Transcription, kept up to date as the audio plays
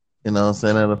You know what I'm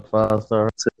saying? At a 5 star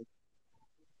hotel.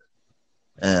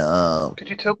 And Could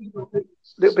you tell me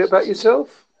little bit about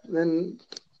yourself? Then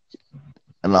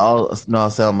no, I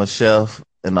say I'm a chef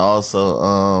and also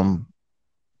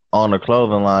own a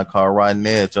clothing line called Rotten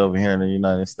Edge over here in the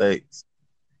United States.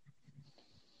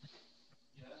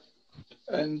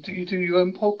 and do you do your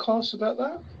own podcast about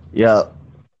that? Yeah,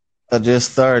 I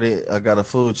just started. I got a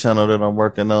food channel that I'm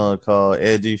working on called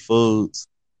Edgy Foods,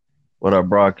 where I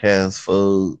broadcast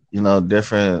food,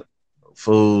 different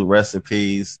food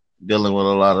recipes, dealing with a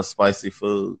lot of spicy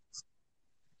food.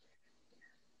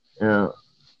 Yeah,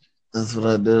 that's what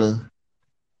I do.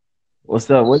 What's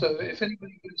up? What So, if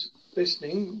anybody was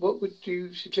listening, what would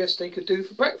you suggest they could do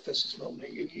for breakfast this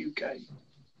morning in the UK?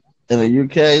 in the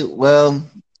UK? Well,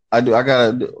 I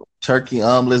got a turkey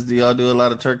omelets. Do y'all do a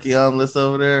lot of turkey omelets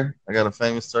over there? I got a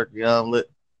famous turkey omelet.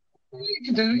 You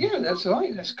can do, yeah, that's all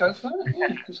right. Let's go for that.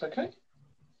 Yeah, that's okay.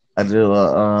 I do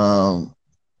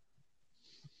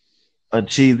a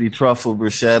cheesy truffle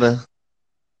bruschetta.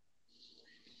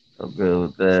 I'm good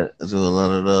with that. I do a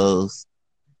lot of those.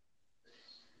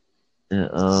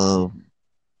 And,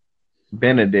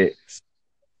 Benedicts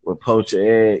with poached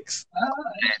eggs. Ah,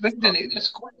 expecting it. That's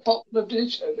quite a popular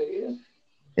dish over here.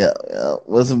 Yeah, yeah.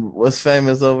 What's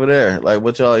famous over there? Like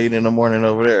what y'all eat in the morning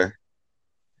over there?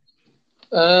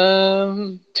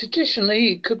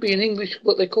 Traditionally, it could be an English,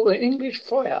 what they call an English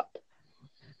fry up.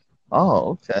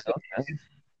 Oh, okay. So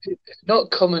it's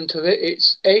not common to it.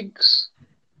 It's eggs,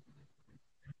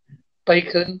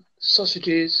 bacon,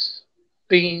 sausages,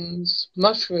 beans,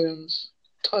 mushrooms,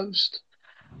 toast,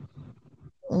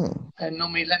 Mm, and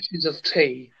normally lashes of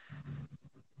tea.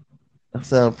 that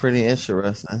sounds pretty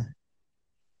interesting.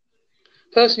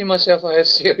 Personally, myself, I have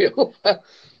cereal.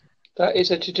 That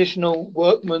is a traditional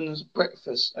workman's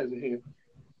breakfast over here.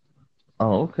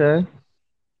 Oh, okay.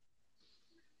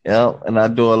 Yeah, and I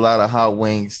do a lot of hot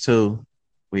wings too.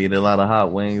 We eat a lot of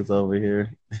hot wings over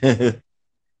here. A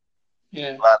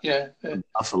Yeah, lot yeah. of Yeah.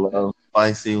 buffalo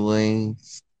spicy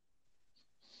wings.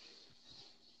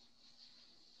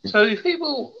 So, if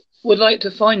people would like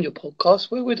to find your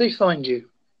podcast, where would they find you?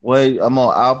 Wait, I'm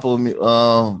on Apple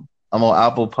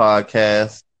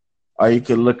Podcasts, or you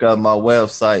can look up my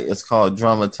website. It's called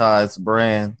Dramatized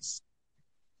Brands.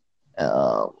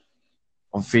 Um,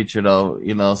 I'm featured on,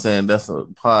 you know what I'm saying? That's a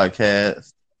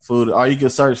podcast. Food, or you can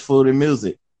search food and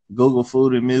music. Google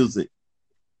food and music.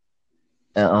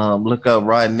 And look up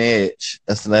Rotten Edge.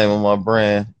 That's the name of my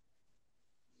brand.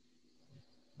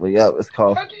 But yeah, How do you it's come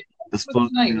up with food the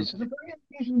and name? music. It's a very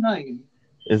unusual name.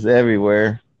 It's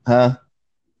everywhere. Huh?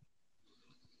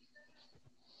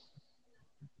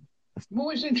 I'm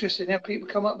always interested in how people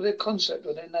come up with their concept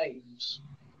or their names.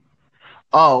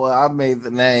 Oh, well, I made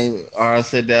the name, or I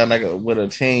sit down like with a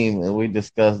team and we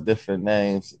discuss different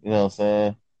names. You know what I'm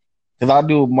saying? Because I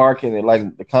do marketing,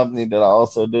 like the company that I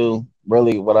also do.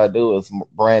 Really, what I do is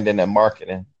branding and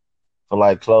marketing for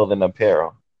like clothing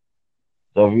apparel.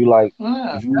 So if you like,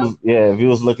 Ah, if you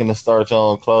was looking to start your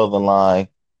own clothing line,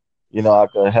 I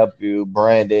could help you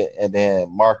brand it and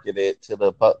then market it to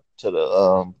the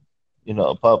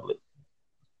public.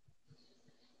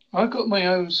 I got my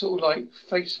own sort of like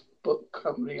Facebook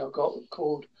company I got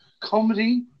called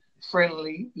Comedy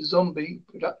Friendly Zombie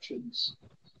Productions.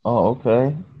 Oh,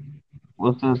 okay.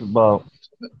 What's this about?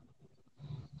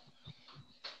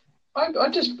 I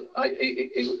just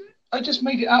I just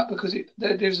made it up because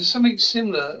there's something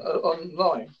similar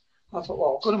online. I thought,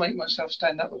 well, I've got to make myself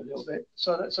stand up a little bit,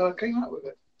 so I came up with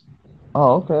it.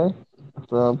 Oh, okay.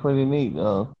 Sounds pretty neat.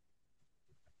 So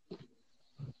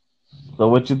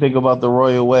what you think about the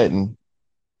royal wedding?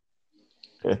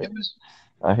 It was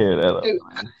I hear that. it,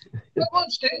 I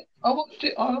watched it. I watched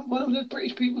it. I'm one of the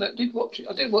British people that did watch it.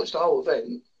 I did watch the whole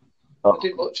event. I Oh,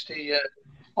 did watch the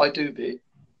I do bit.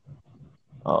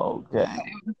 okay.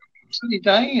 Sunny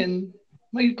day and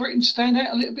made Britain stand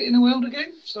out a little bit in the world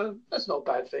again. So that's not a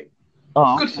bad thing.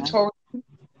 Oh, Good for tourism,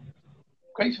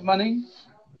 great for money.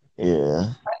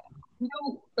 yeah,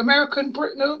 America and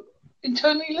Britain are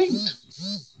internally linked.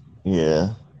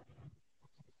 yeah.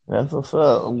 That's what's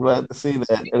up. I'm glad to see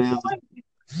that.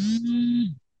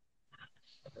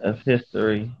 That's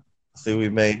history. See, we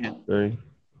made history.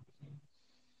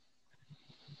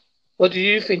 What do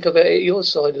you think about it, your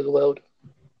side of the world?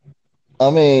 I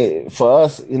mean, for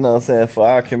us, what I'm saying, for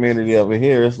our community over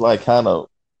here, it's like kind of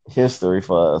history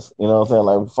for us. You know what I'm saying?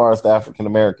 Like, as far as the African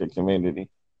American community,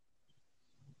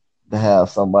 to have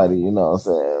somebody, what I'm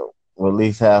saying, with at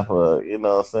least half a, what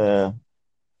I'm saying,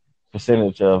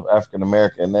 percentage of African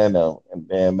American in them, and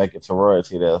then make it to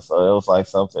royalty there. So it was like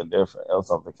something different. It was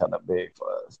something kind of big for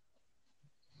us.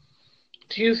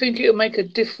 Do you think it'll make a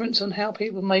difference on how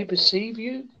people may perceive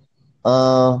you?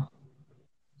 Uh,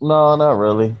 no, not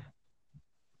really.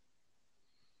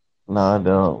 No, I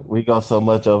don't. We go so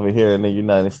much over here in the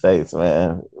United States,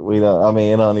 man. We don't. I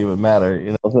mean, it don't even matter.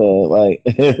 You know what I'm saying? Like,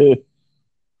 it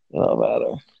don't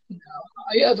matter.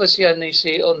 I obviously only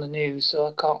see it on the news, so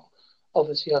I can't.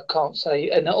 Obviously, I can't say.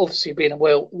 And obviously, being a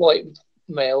white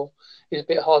male is a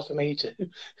bit hard for me to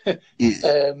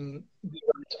Yeah.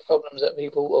 the problems that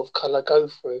people of colour go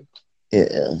through.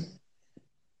 Yeah.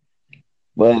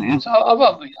 But it's, So I'd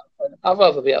rather be upfront. I'd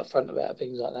rather be upfront about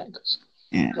things like that because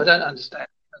yeah. I don't understand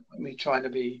me trying to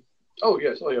be. Oh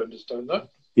yes, I understand that.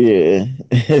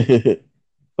 Yeah.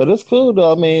 But it's cool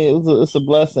though. I mean, it's a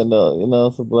blessing though. You know,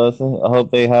 it's a blessing. I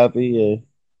hope they happy. Yeah,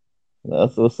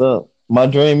 that's what's up. My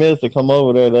dream is to come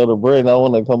over there though to Britain. I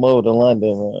want to come over to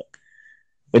London, right?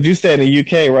 But you stay in the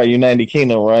UK, right? United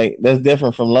Kingdom, right? That's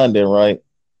different from London, right?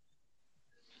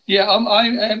 Yeah, I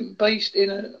am based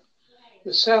in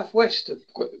the southwest of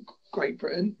Great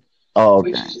Britain, Oh,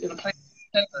 which okay. is in a place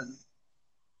called Devon,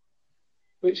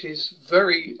 which is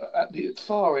very at the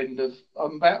far end of.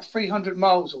 I'm about 300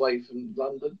 miles away from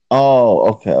London.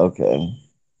 Oh, okay, okay.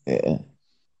 Yeah.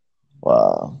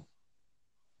 Wow.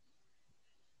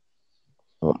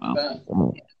 But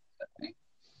Wow.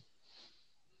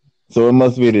 So it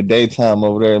must be the daytime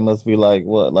over there. It must be like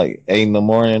what, like 8 in the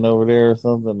morning over there or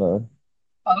something? Or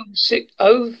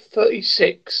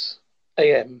 36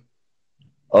 a.m.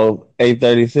 oh,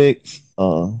 8:36.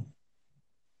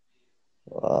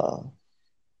 Wow.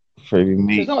 Pretty So it's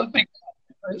neat. not a big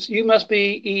difference. You must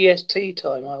be EST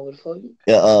time, I would think.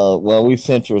 Yeah. Well, we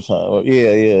Central Time. Well,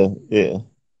 yeah, yeah,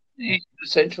 yeah.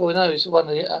 Central, I know, is one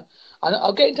of the.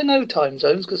 I'll get into no time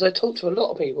zones because I talk to a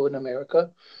lot of people in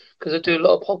America because I do a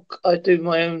lot of I do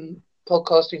my own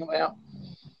podcasting about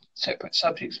separate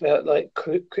subjects about like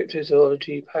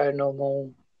cryptozoology,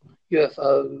 paranormal,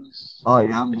 UFOs, Oh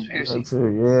yeah, I'm into that conspiracy.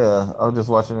 too. Yeah, I was just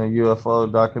watching a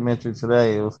UFO documentary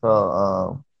today. It was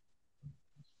called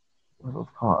what was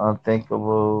it called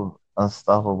Unthinkable,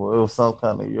 Unstoppable. It was some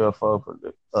kind of UFO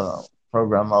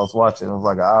program I was watching. It was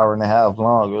like an hour and a half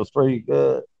long. It was pretty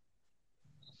good.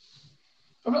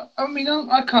 I mean,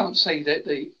 I can't say that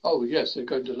they. Oh yes, they're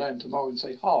going to land tomorrow and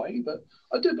say hi, but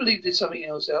I do believe there's something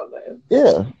else out there.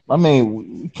 Yeah, I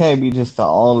mean, we can't be just the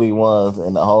only ones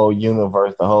in the whole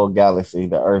universe, the whole galaxy.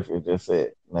 The Earth is just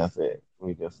it. And that's it.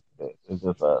 It's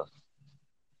just us.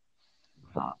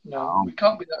 No, we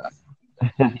can't be that.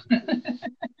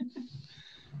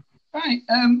 Right.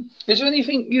 Is there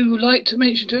anything you would like to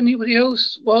mention to anybody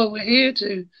else while we're here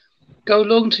to go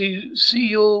along to see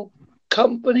your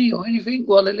company or anything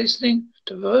while they're listening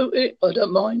to promote it? I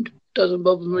don't mind. Doesn't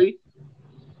bother me.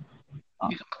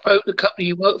 You can promote the company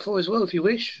you work for as well if you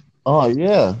wish. Oh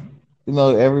yeah,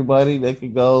 everybody they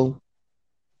could go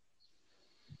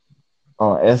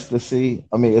on Esty.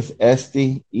 I mean, it's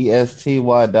esty.com,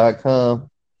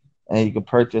 and you can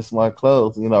purchase my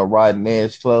clothes. Riding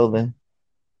Edge clothing.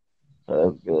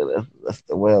 That's good. That's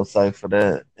the website for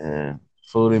that. And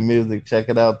food and music. Check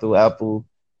it out through Apple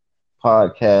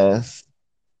Podcasts.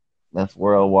 That's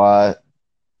worldwide.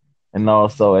 And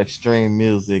also Extreme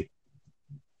Music.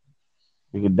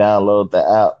 You can download the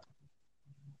app.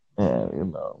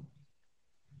 And.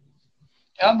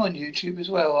 I'm on YouTube as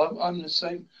well. I'm the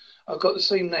same. I've got the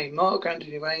same name, Mark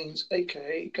Anthony Rains,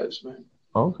 aka Ghostman.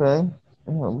 Okay.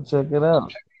 Yeah, we'll check it out.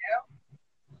 Check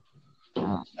me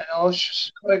out, and I'll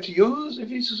subscribe to yours if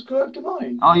you subscribe to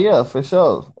mine. Oh yeah, for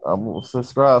sure. I'm gonna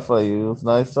subscribe for you. It was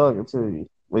nice talking to you.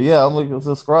 But yeah, I'm gonna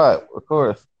subscribe, of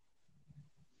course.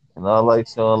 And I like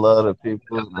showing love to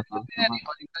people.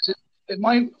 Anybody, because in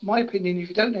my opinion, if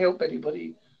you don't help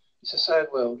anybody, it's a sad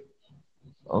world.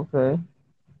 Okay.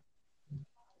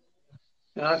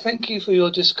 And I thank you for your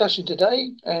discussion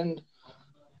today, and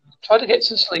try to get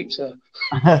some sleep, sir.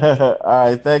 All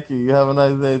right. Thank you. You have a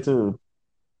nice day too.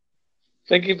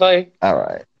 Thank you. Bye. All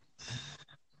right.